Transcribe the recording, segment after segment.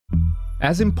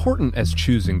As important as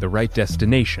choosing the right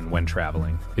destination when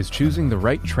traveling is choosing the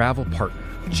right travel partner.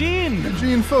 Gene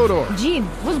Fodor. Gene,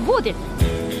 was будет?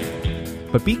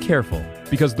 But be careful,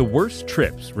 because the worst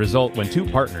trips result when two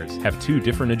partners have two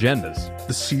different agendas.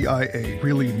 The CIA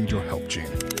really need your help, Gene.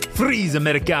 Freeze,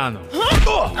 Americano!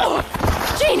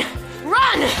 Gene,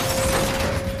 run!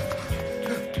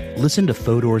 Listen to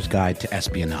Fodor's Guide to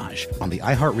Espionage on the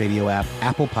iHeartRadio app,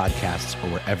 Apple Podcasts, or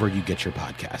wherever you get your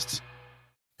podcasts.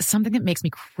 Something that makes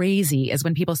me crazy is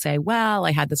when people say, well,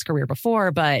 I had this career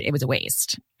before, but it was a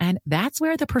waste. And that's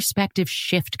where the perspective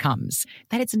shift comes,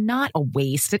 that it's not a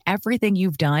waste, that everything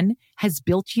you've done has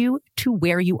built you to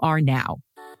where you are now.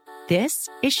 This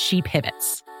is She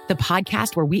Pivots, the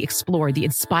podcast where we explore the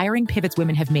inspiring pivots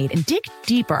women have made and dig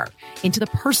deeper into the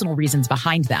personal reasons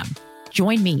behind them.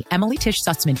 Join me, Emily Tish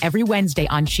Sussman, every Wednesday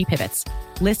on She Pivots.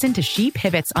 Listen to She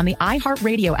Pivots on the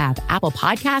iHeartRadio app, Apple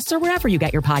Podcasts, or wherever you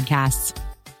get your podcasts.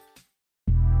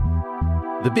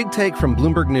 The Big Take from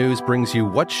Bloomberg News brings you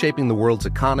what's shaping the world's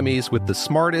economies with the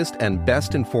smartest and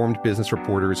best-informed business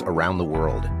reporters around the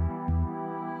world.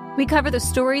 We cover the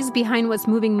stories behind what's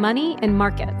moving money and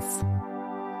markets,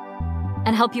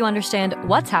 and help you understand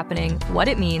what's happening, what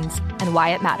it means, and why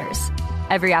it matters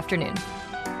every afternoon.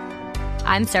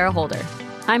 I'm Sarah Holder.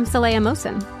 I'm Saleha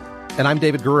Mohsin. And I'm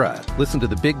David Gura. Listen to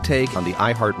The Big Take on the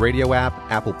iHeartRadio app,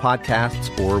 Apple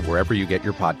Podcasts, or wherever you get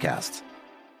your podcasts.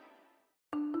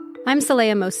 I'm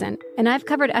Saleha Mohsin, and I've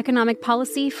covered economic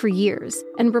policy for years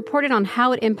and reported on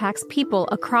how it impacts people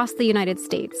across the United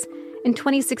States. In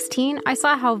 2016, I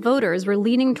saw how voters were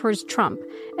leaning towards Trump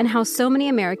and how so many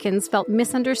Americans felt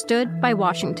misunderstood by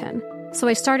Washington. So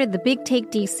I started The Big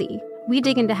Take DC. We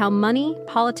dig into how money,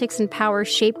 politics, and power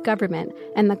shape government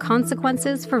and the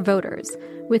consequences for voters.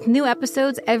 With new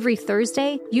episodes every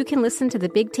Thursday, you can listen to The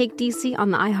Big Take DC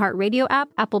on the iHeartRadio app,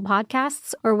 Apple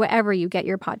Podcasts, or wherever you get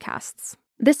your podcasts.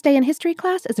 This Day in History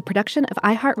class is a production of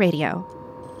iHeartRadio.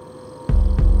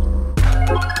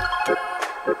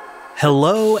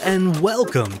 Hello and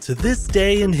welcome to This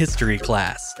Day in History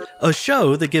class, a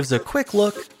show that gives a quick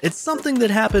look at something that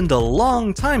happened a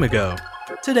long time ago,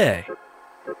 today.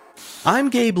 I'm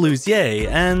Gabe Luzier,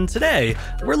 and today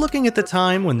we're looking at the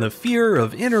time when the fear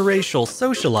of interracial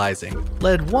socializing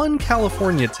led one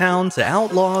California town to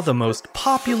outlaw the most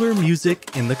popular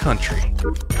music in the country.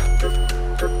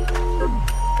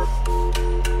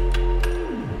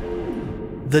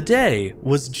 The day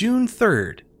was June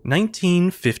 3rd,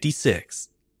 1956.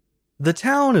 The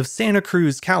town of Santa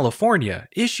Cruz, California,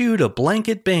 issued a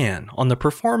blanket ban on the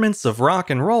performance of rock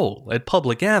and roll at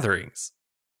public gatherings.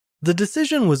 The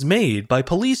decision was made by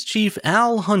Police Chief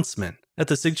Al Huntsman at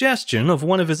the suggestion of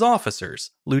one of his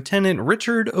officers, Lieutenant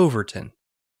Richard Overton.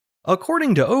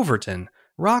 According to Overton,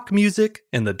 rock music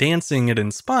and the dancing it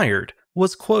inspired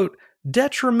was, quote,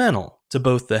 detrimental to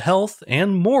both the health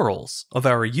and morals of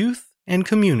our youth and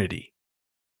community.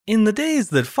 In the days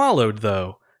that followed,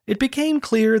 though, it became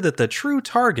clear that the true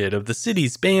target of the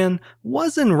city's ban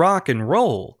wasn't rock and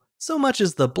roll so much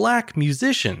as the black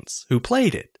musicians who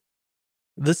played it.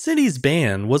 The city's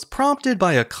ban was prompted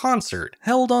by a concert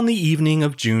held on the evening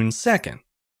of June 2nd.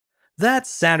 That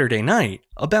Saturday night,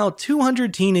 about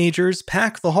 200 teenagers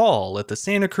packed the hall at the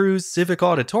Santa Cruz Civic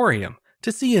Auditorium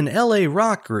to see an LA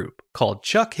rock group called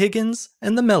Chuck Higgins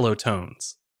and the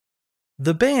Mellotones.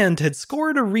 The band had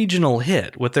scored a regional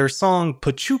hit with their song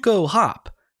Pachuco Hop,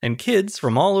 and kids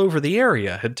from all over the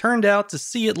area had turned out to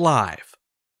see it live.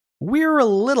 We're a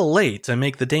little late to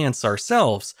make the dance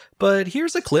ourselves, but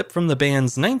here's a clip from the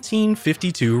band's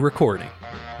 1952 recording.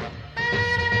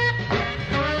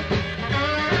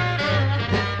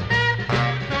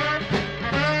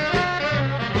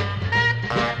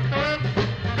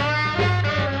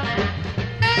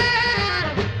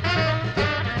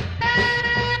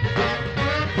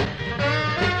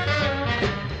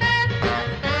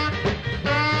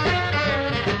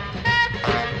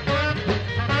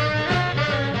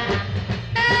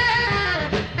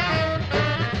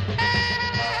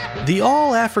 The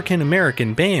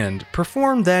all-African-American band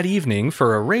performed that evening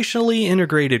for a racially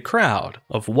integrated crowd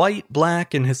of white,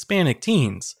 black, and Hispanic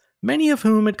teens, many of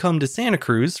whom had come to Santa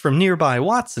Cruz from nearby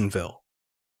Watsonville.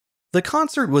 The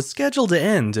concert was scheduled to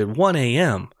end at 1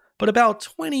 a.m., but about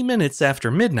 20 minutes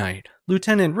after midnight,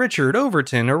 Lieutenant Richard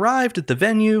Overton arrived at the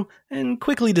venue and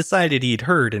quickly decided he'd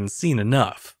heard and seen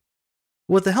enough.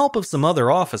 With the help of some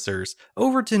other officers,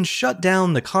 Overton shut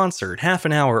down the concert half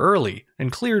an hour early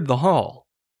and cleared the hall.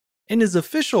 In his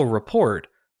official report,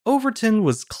 Overton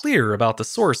was clear about the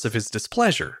source of his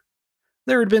displeasure.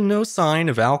 There had been no sign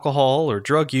of alcohol or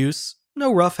drug use,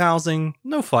 no roughhousing,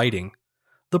 no fighting.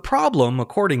 The problem,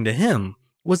 according to him,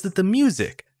 was that the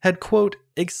music had, quote,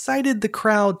 excited the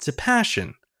crowd to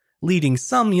passion, leading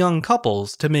some young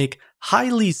couples to make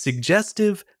highly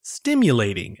suggestive,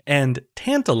 stimulating, and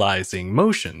tantalizing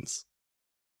motions.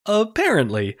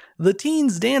 Apparently, the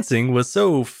teens' dancing was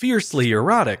so fiercely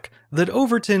erotic that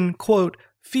Overton, quote,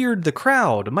 feared the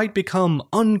crowd might become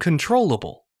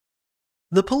uncontrollable.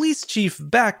 The police chief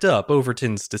backed up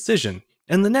Overton's decision,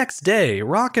 and the next day,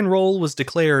 rock and roll was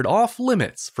declared off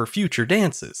limits for future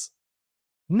dances.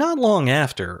 Not long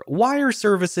after, wire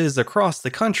services across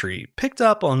the country picked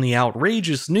up on the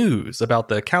outrageous news about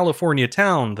the California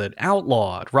town that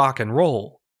outlawed rock and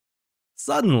roll.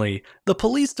 Suddenly, the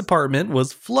police department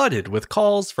was flooded with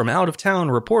calls from out-of-town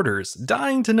reporters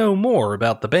dying to know more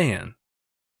about the ban.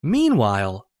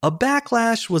 Meanwhile, a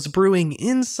backlash was brewing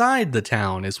inside the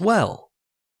town as well.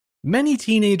 Many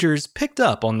teenagers picked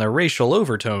up on the racial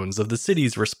overtones of the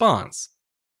city's response.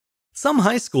 Some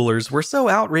high schoolers were so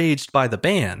outraged by the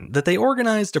ban that they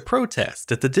organized a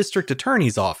protest at the district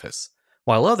attorney's office,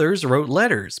 while others wrote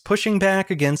letters pushing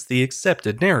back against the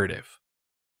accepted narrative.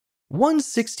 One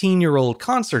 16-year-old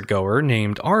concert-goer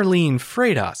named Arlene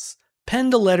Freitas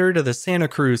penned a letter to the Santa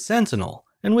Cruz Sentinel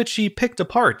in which she picked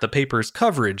apart the paper's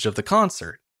coverage of the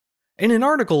concert. In an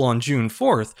article on June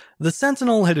 4th, the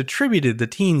Sentinel had attributed the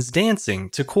teens' dancing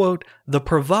to, quote, the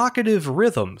provocative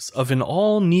rhythms of an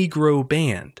all-Negro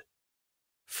band.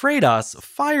 Freitas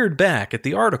fired back at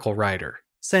the article writer,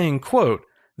 saying, quote,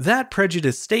 that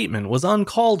prejudiced statement was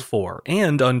uncalled for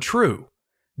and untrue.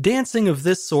 Dancing of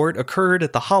this sort occurred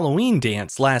at the Halloween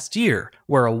dance last year,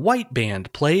 where a white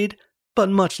band played, but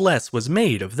much less was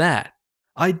made of that.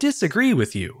 I disagree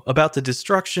with you about the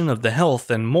destruction of the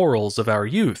health and morals of our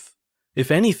youth.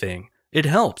 If anything, it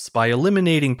helps by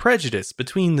eliminating prejudice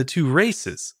between the two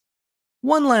races.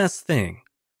 One last thing.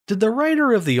 Did the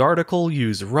writer of the article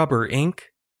use rubber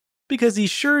ink? Because he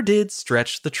sure did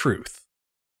stretch the truth.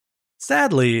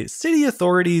 Sadly, city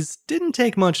authorities didn't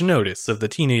take much notice of the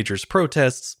teenagers'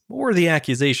 protests or the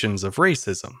accusations of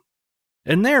racism.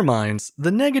 In their minds,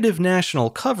 the negative national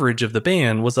coverage of the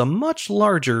ban was a much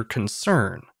larger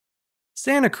concern.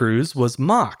 Santa Cruz was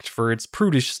mocked for its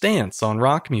prudish stance on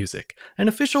rock music, and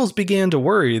officials began to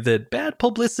worry that bad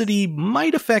publicity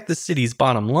might affect the city's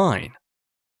bottom line.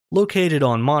 Located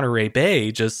on Monterey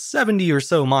Bay, just 70 or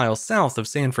so miles south of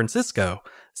San Francisco,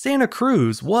 Santa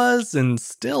Cruz was and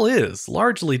still is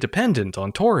largely dependent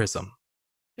on tourism.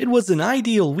 It was an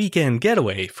ideal weekend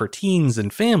getaway for teens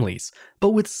and families, but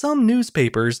with some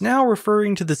newspapers now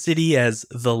referring to the city as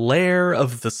the lair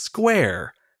of the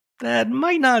square, that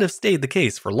might not have stayed the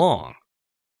case for long.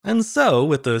 And so,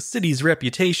 with the city's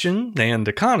reputation and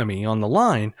economy on the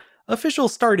line,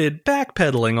 officials started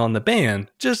backpedaling on the ban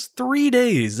just 3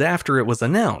 days after it was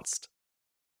announced.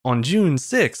 On June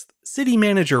 6th, city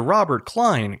manager Robert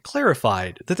Klein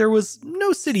clarified that there was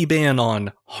no city ban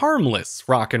on harmless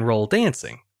rock and roll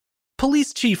dancing.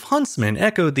 Police Chief Huntsman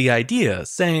echoed the idea,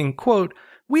 saying, quote,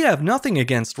 we have nothing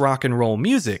against rock and roll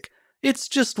music, it's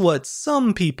just what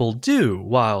some people do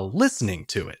while listening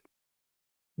to it.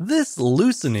 This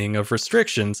loosening of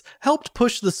restrictions helped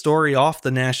push the story off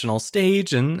the national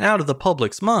stage and out of the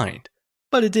public's mind,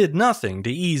 but it did nothing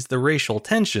to ease the racial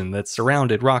tension that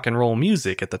surrounded rock and roll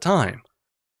music at the time.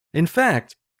 In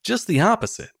fact, just the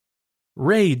opposite.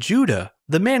 Ray Judah,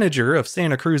 the manager of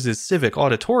Santa Cruz's Civic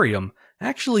Auditorium,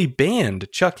 actually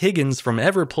banned Chuck Higgins from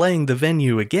ever playing the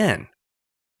venue again.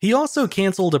 He also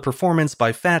canceled a performance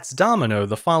by Fats Domino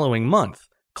the following month,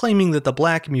 claiming that the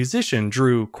black musician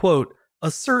drew, quote,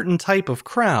 a certain type of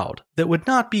crowd that would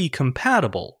not be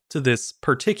compatible to this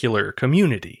particular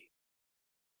community.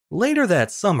 Later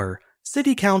that summer,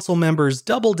 city council members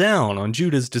doubled down on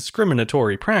Judah's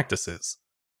discriminatory practices.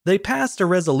 They passed a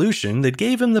resolution that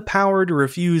gave him the power to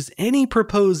refuse any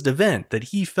proposed event that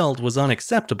he felt was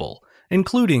unacceptable,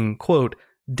 including, quote,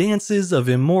 dances of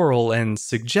immoral and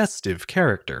suggestive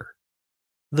character.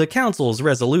 The council's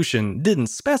resolution didn't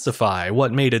specify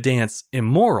what made a dance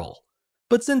immoral,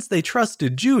 but since they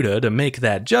trusted Judah to make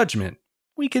that judgment,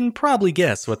 we can probably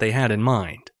guess what they had in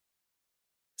mind.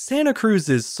 Santa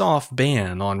Cruz's soft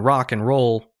ban on rock and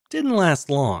roll didn't last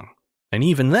long, and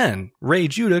even then, Ray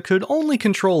Judah could only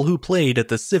control who played at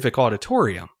the Civic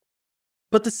Auditorium.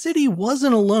 But the city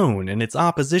wasn't alone in its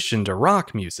opposition to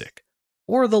rock music,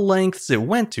 or the lengths it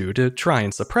went to try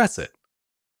and suppress it.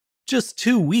 Just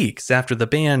 2 weeks after the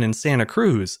ban in Santa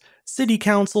Cruz, city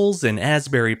councils in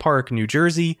Asbury Park, New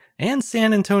Jersey, and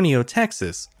San Antonio,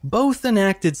 Texas, both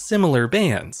enacted similar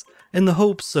bans in the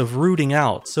hopes of rooting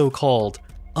out so-called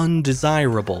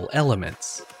undesirable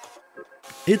elements.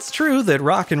 It's true that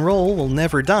rock and roll will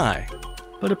never die,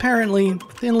 but apparently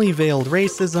thinly veiled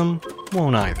racism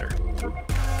won't either.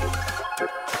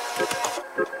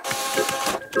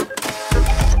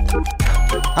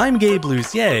 I'm Gabe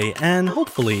Luzier, and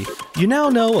hopefully, you now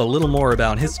know a little more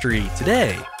about history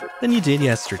today than you did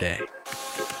yesterday.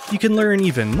 You can learn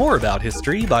even more about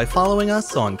history by following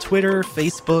us on Twitter,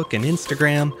 Facebook, and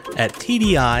Instagram at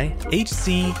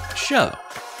TDIHC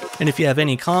And if you have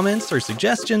any comments or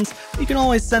suggestions, you can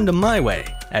always send them my way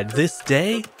at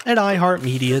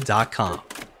thisday@iheartmedia.com.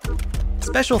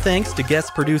 Special thanks to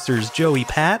guest producers Joey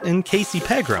Pat and Casey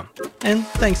Pegram, and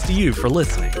thanks to you for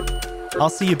listening. I'll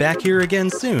see you back here again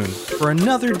soon for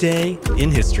another day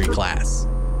in history class.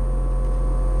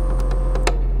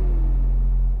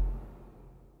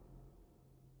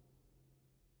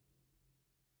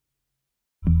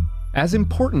 As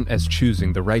important as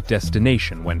choosing the right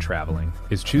destination when traveling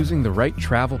is choosing the right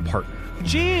travel partner.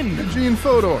 Gene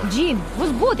Fodor. Gene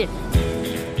was wounded.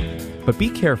 But be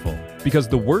careful, because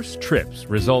the worst trips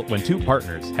result when two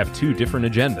partners have two different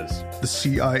agendas. The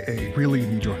CIA really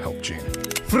need your help, Gene.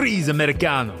 Freeze,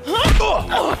 Americano.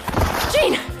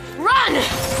 Gene, run!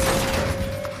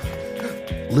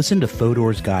 Listen to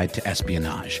Fodor's Guide to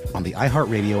Espionage on the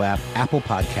iHeartRadio app, Apple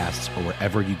Podcasts, or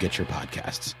wherever you get your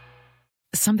podcasts.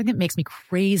 Something that makes me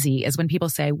crazy is when people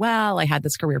say, well, I had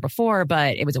this career before,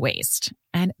 but it was a waste.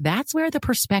 And that's where the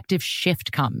perspective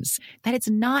shift comes, that it's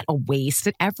not a waste,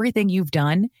 that everything you've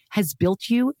done has built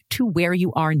you to where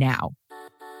you are now.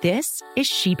 This is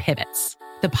She Pivots,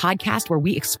 the podcast where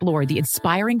we explore the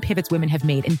inspiring pivots women have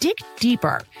made and dig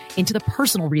deeper into the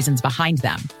personal reasons behind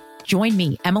them. Join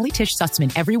me, Emily Tish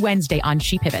Sussman, every Wednesday on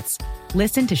She Pivots.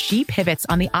 Listen to She Pivots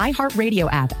on the iHeartRadio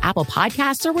app, Apple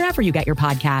Podcasts, or wherever you get your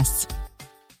podcasts.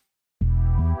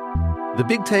 The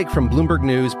Big Take from Bloomberg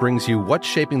News brings you what's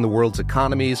shaping the world's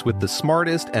economies with the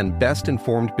smartest and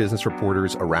best-informed business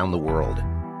reporters around the world.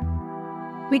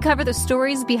 We cover the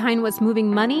stories behind what's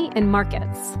moving money and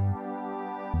markets,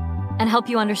 and help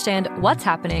you understand what's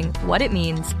happening, what it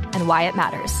means, and why it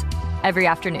matters every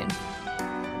afternoon.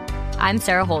 I'm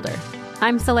Sarah Holder.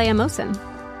 I'm Saleha Mohsin.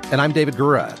 And I'm David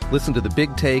Gura. Listen to The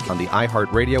Big Take on the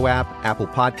iHeartRadio app, Apple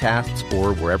Podcasts,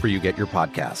 or wherever you get your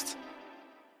podcasts.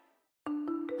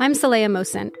 I'm Saleha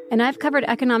Mohsin, and I've covered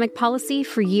economic policy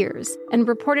for years and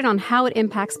reported on how it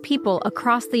impacts people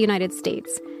across the United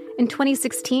States. In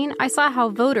 2016, I saw how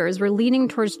voters were leaning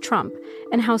towards Trump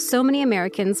and how so many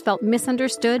Americans felt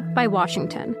misunderstood by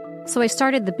Washington. So I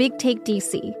started The Big Take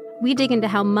DC. We dig into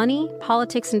how money,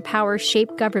 politics, and power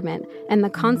shape government and the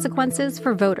consequences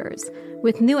for voters.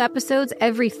 With new episodes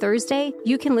every Thursday,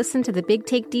 you can listen to The Big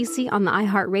Take DC on the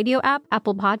iHeartRadio app,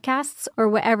 Apple Podcasts, or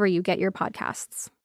wherever you get your podcasts.